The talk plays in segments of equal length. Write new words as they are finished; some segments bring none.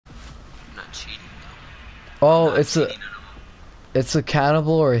cheating. Oh, it's a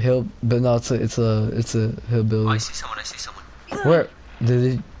cannibal or a hill, but no, it's a hillbilly. Oh, I see someone. I see someone. Where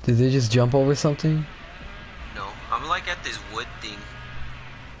did they just jump over something? No, I'm like at this wood thing.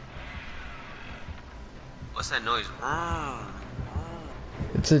 What's that noise?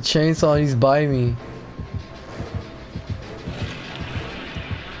 It's a chainsaw. He's by me.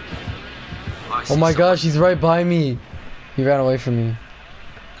 Oh my gosh, he's right by me. He ran away from me.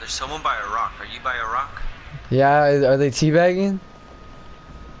 There's someone by a rock. Are you by a rock? Yeah, are they teabagging?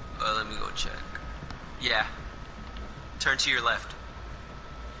 Let me go check. Yeah. Turn to your left.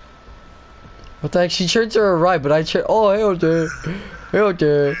 What the heck? She turned to her right, but I turned. Oh, hell there. Hell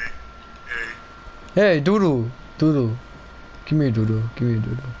there. Hey, Doodoo. Doodoo. Come here, Doodoo. Come here,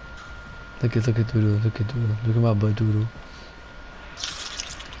 Doodoo. Look at Doodoo. Look at Doodoo. Look at my butt, Doodoo.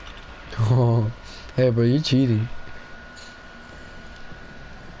 Oh. Hey, bro, you're cheating.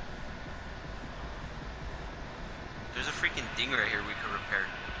 There's a freaking thing right here we could repair.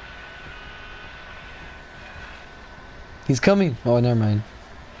 He's coming. Oh, never mind.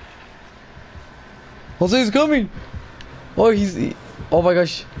 Jose, he's coming. Oh, oh my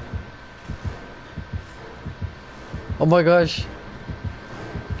gosh. Oh my gosh.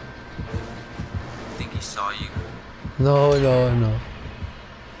 I think he saw you. No.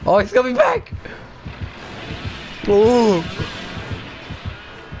 Oh, he's coming back. Oh.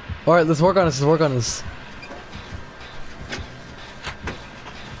 All right, let's work on this.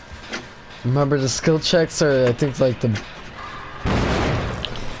 Remember, the skill checks are, I think, like the...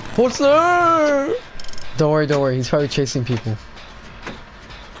 HOSER! Don't worry, he's probably chasing people.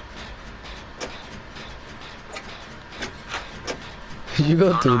 You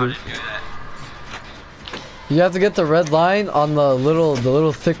go through it. You have to get the red line on the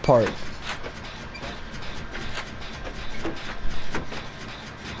little thick part.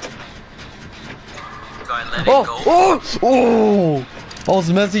 Go ahead, let it go. Oh! I was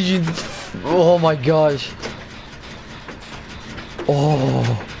messaging. Oh my gosh.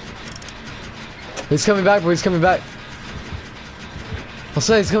 Oh. He's coming back, bro. He's coming back. I'll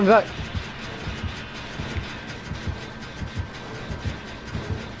say he's coming back.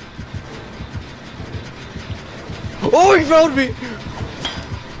 Oh, he found me.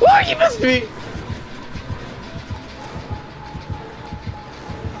 Oh, he missed me.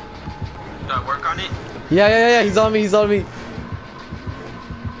 Do I work on it? Yeah. He's on me.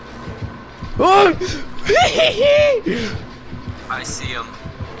 Oh! I see him.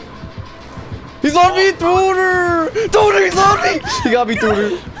 He's on me, Tutor! Tutor, he's on me! He got me,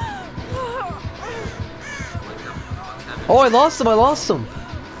 Tutor. Oh, I lost him.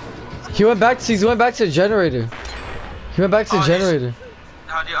 He went back to the generator.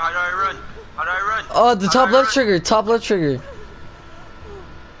 How do I run? Oh, the top left trigger.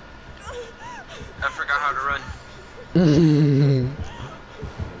 I forgot how to run.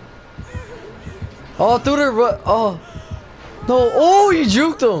 Oh, Tutor, oh. No, oh, you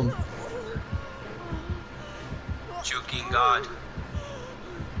juked him. Juking God.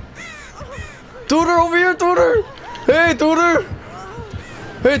 Tutor, over here, Tutor. Hey, Tutor.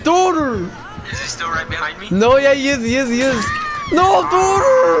 Is he still right behind me? No, yeah, he is. No,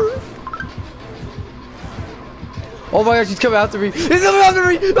 Tutor. Oh my gosh, he's coming after me. Hey!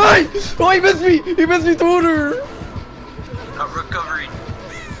 Oh, he missed me, Tutor. Not recovering.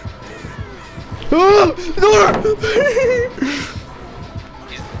 Tutor.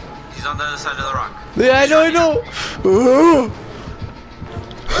 He's on the other side of the rock. Yeah, I know.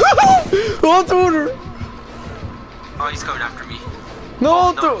 Oh, Tutor. Oh, he's coming after me.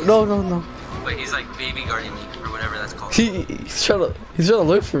 No, oh, no. Wait, he's like baby guarding me, or whatever that's called. He's trying to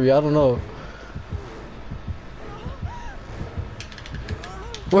look for me. I don't know.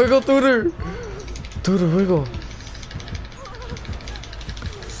 Wiggle, Tutor. Wiggle.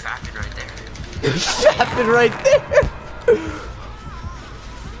 Fapping right there. Fapping right there.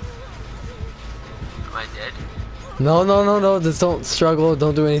 Am I dead? No. Just don't struggle.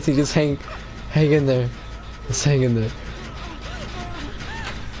 Don't do anything. Just hang in there. Just hang in there.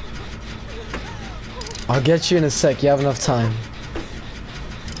 I'll get you in a sec. You have enough time.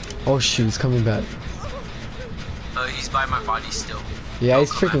 Oh shoot, he's coming back. He's by my body still. Yeah,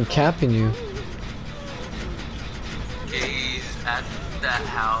 he's freaking capping you. Okay, he's at that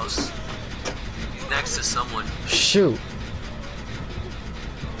house. He's next to someone. Shoot.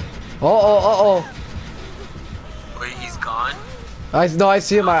 Oh. Wait, he's gone? No, I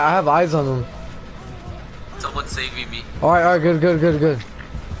see him. I have eyes on him. Someone's saving me. Alright, good.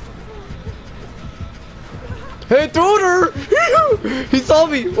 Hey, Tutor! He saw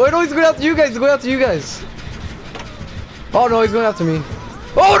me! Wait, no, he's going after you guys. Oh no, he's going after me.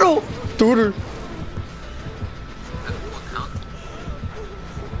 Oh no! Dude. What count?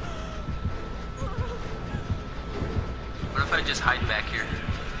 What if I just hide back here?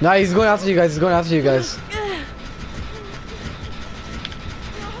 Nah, he's going after you guys. He's going after you guys.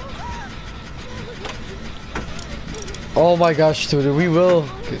 Oh my gosh, dude, we will.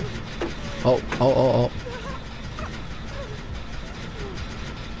 Oh.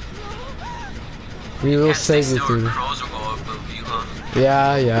 We will save you, dude.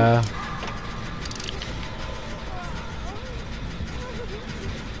 Yeah.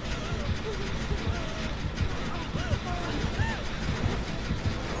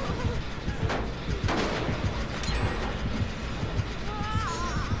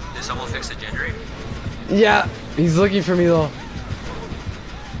 Did someone fix the generator? Yeah, he's looking for me though.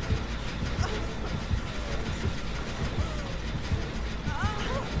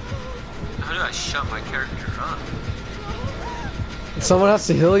 How do I shut my character up? Someone has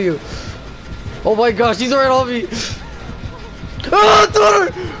to heal you. Oh my gosh, he's right on me. Ah,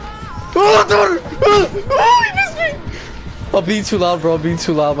 daughter! Oh, daughter! Oh, he missed me! I'm being too loud, bro. I'm being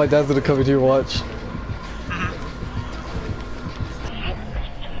too loud. My dad's gonna come in here, watch.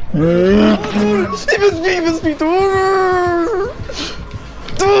 He missed me, daughter!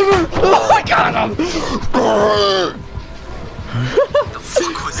 Daughter! Oh, I got him! What the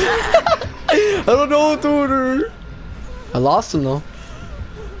fuck was that? I don't know, daughter. I lost him though.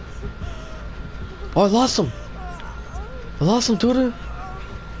 Oh, I lost him. Daughter.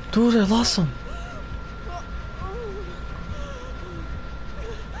 Dude, I lost him.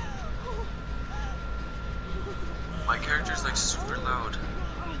 My character's like super loud.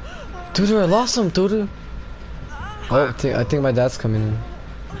 Dude, I lost him, dude. Oh, I think my dad's coming in.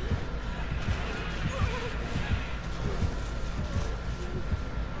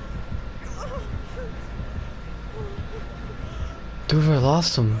 Dude, I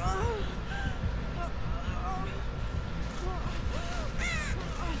lost him.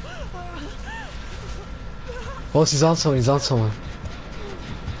 Oh, he's on someone.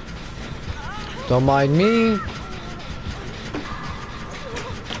 Don't mind me.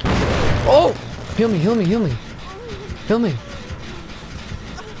 Oh! Heal me.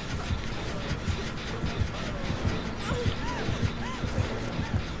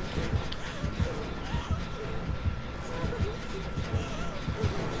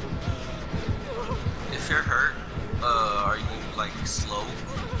 If you're hurt, are you like slow?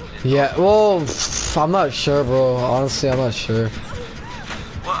 Yeah, well, I'm not sure, bro. Honestly, I'm not sure.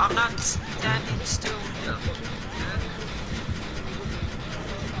 Well, I'm not standing still. Yeah.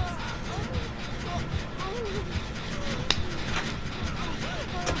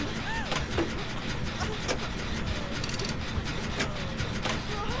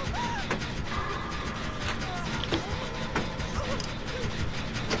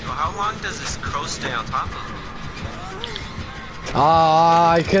 So how long does this crow stay on top of me?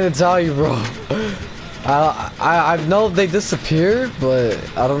 I couldn't tell you, bro. I know they disappear, but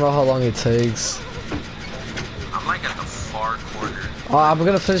I don't know how long it takes. I'm like at the far corner. I'm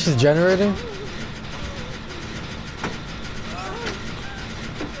gonna finish this generator.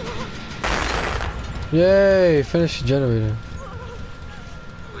 Yay! Finish the generator.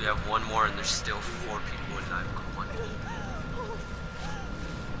 We have one more, and there's still 4 people in 911.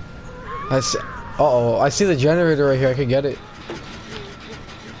 I see. Uh-oh, I see the generator right here. I can get it.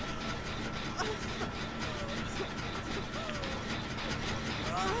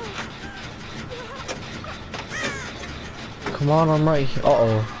 Come on, I'm right here.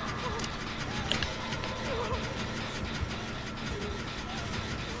 Uh-oh.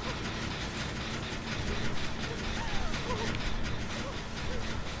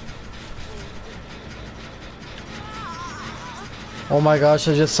 Oh my gosh,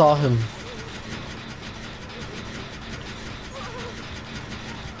 I just saw him.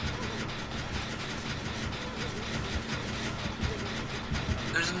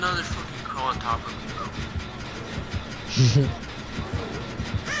 There's another fucking crow on top of me, bro.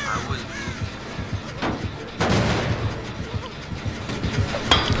 I was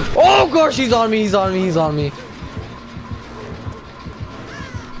Oh gosh, he's on me.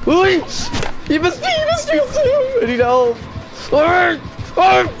 Oi! He missed me. I need help.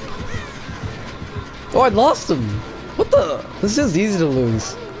 Oh, I lost him. What the? This is easy to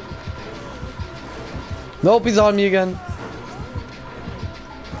lose. Nope, he's on me again.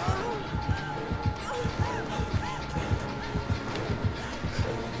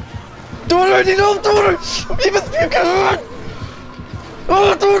 I need help, daughter! He missed me again!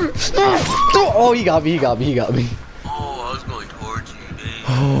 Oh, daughter! Oh, he got me. Oh, I was going towards you, dude.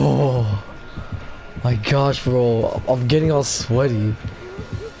 Oh my gosh, bro, I'm getting all sweaty.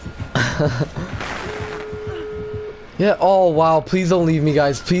 Yeah, oh wow, please don't leave me,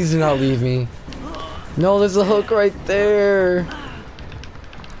 guys. Please do not leave me. No, there's a hook right there.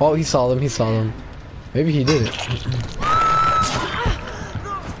 Oh, he saw them, he saw them. Maybe he did it.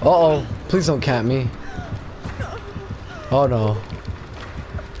 Uh-oh, please don't cap me. Oh no.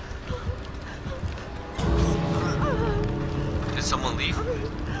 Did someone leave?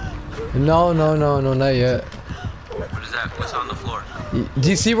 No, not yet. What is that? What's on the floor? Do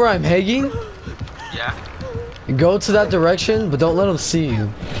you see where I'm hanging? Yeah? Go to that direction, but don't let him see you.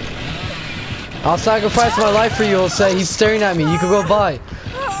 I'll sacrifice my life for you, Jose. He's staring at me. You can go by.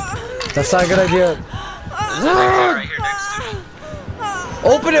 That's not a good idea. There's an exit right here next to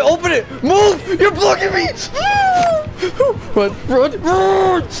me. Open it, open it! Move! You're blocking me! Run, run,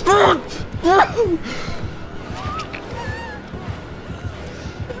 run, run, run!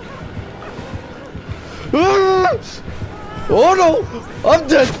 Oh no! I'm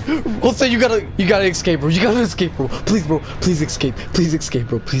dead! Jose, you gotta escape, bro. You gotta escape, bro. Please, bro. Please escape. Please escape,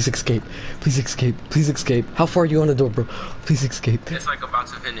 bro. Please escape. Please escape. Please escape. How far are you on the door, bro? Please escape. It's like about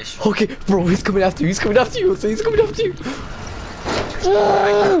to finish. Okay, bro. He's coming after you. He's coming after you, Jose. He's coming after you.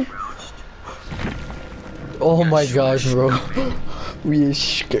 Oh my gosh, bro. We're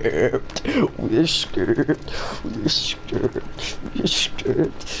scared. We're scared. We're scared. We're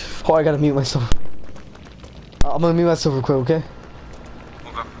scared. Oh, I gotta mute myself. I'm gonna mute myself real quick, okay?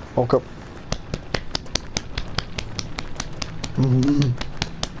 Okay. Okay. You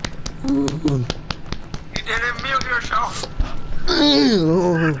didn't mute yourself.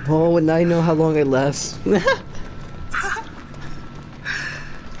 Oh, and I know how long it lasts.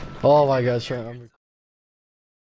 Oh my gosh, I'm